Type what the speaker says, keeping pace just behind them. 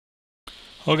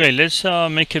Okay, let's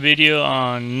make a video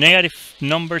on negative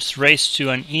numbers raised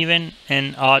to an even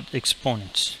and odd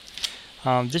exponents.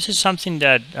 This is something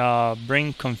that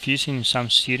brings confusion in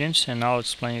some students, and I'll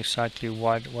explain exactly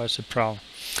what was the problem.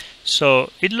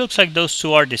 So it looks like those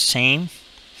two are the same,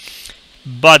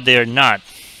 but they're not.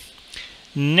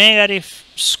 Negative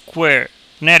square,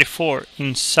 negative 4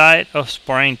 inside of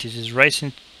parentheses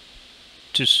raising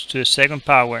to the second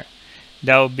power,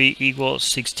 that would be equal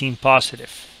 16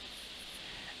 positive.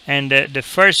 And the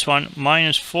first one,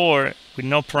 minus 4 with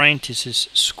no parentheses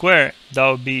square, that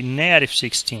would be negative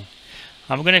 16.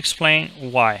 I'm going to explain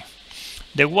why.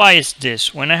 The why is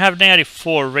this: when I have negative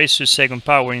 4 raised to the second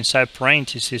power inside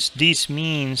parentheses, this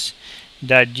means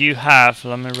that you have,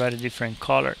 let me write a different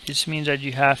color, this means that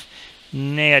you have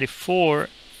negative 4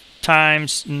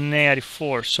 times negative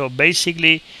 4. So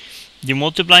basically you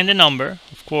multiplying the number,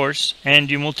 of course, and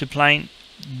you multiplying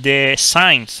the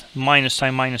signs. Minus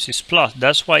times minus is plus.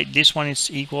 That's why this one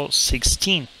is equal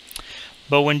 16.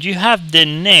 But when you have the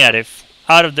negative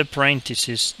out of the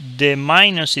parentheses, the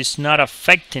minus is not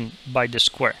affected by the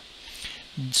square.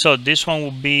 So this one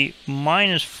will be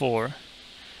minus 4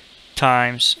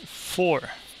 times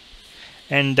 4.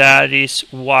 And that is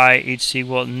why it's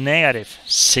equal negative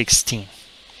 16.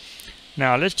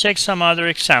 Now let's check some other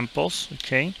examples.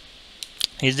 Okay,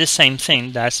 it's the same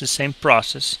thing. That's the same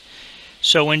process.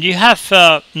 So when you have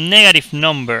a negative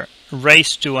number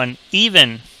raised to an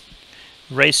even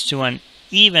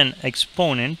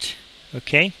exponent,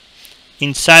 okay,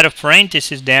 inside of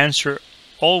parentheses, the answer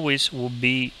always will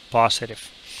be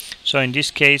positive. So in this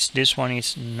case, this one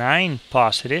is 9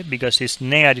 positive because it's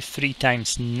negative 3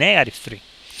 times negative 3.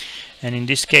 And in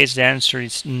this case, the answer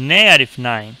is negative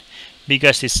 9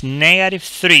 because it's negative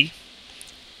 3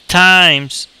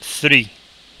 times 3.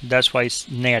 That's why it's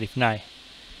negative 9.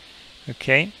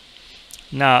 Okay,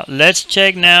 now let's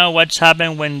check now what's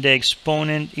happened when the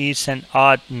exponent is an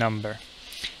odd number.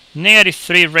 Negative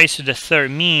 3 raised to the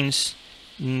third means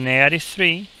negative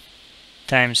 3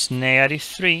 times negative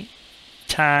 3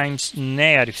 times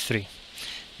negative 3.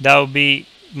 That would be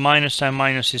minus times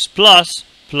minus is plus,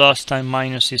 plus times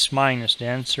minus is minus. The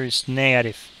answer is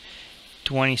negative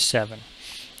 27.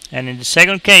 And in the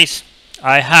second case,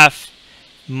 I have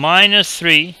minus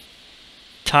 3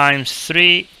 times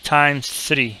 3 times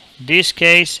 3. This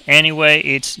case, anyway,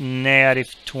 it's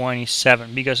negative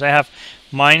 27 because I have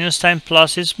minus times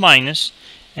plus is minus,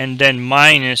 and then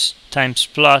minus times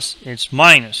plus is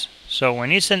minus. So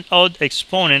when it's an odd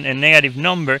exponent, a negative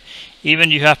number,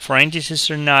 even you have parentheses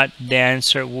or not, the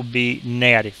answer will be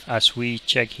negative, as we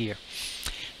check here.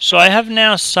 So I have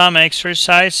now some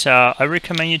exercise. I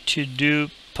recommend you to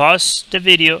pause the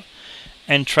video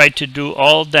and try to do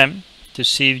all of them to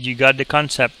see if you got the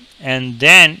concept, and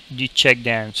then you check the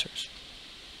answers.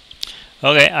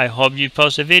 Okay, I hope you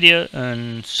pause the video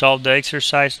and solve the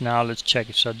exercise. Now let's check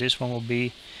it. So this one will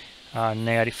be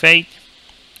negative 8.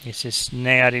 This is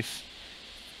negative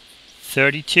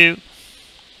 32.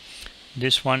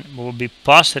 This one will be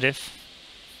positive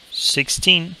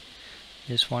 16.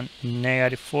 This one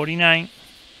negative 49.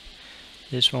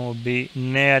 This one will be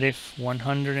negative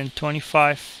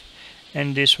 125.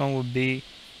 And this one will be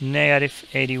negative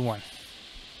 81.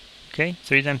 Okay,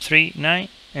 3 times 3, 9,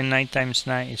 and 9 times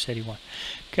 9 is 81.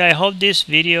 Okay, I hope this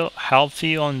video helped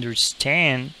you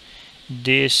understand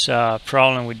this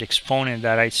problem with the exponent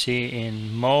that I see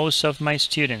in most of my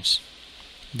students.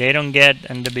 They don't get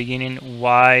in the beginning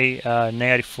why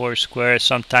negative 4 squared.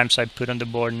 Sometimes I put on the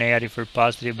board negative or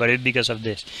positive, but it's because of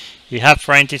this. If you have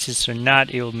parentheses or not,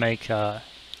 it will make a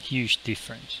huge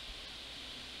difference.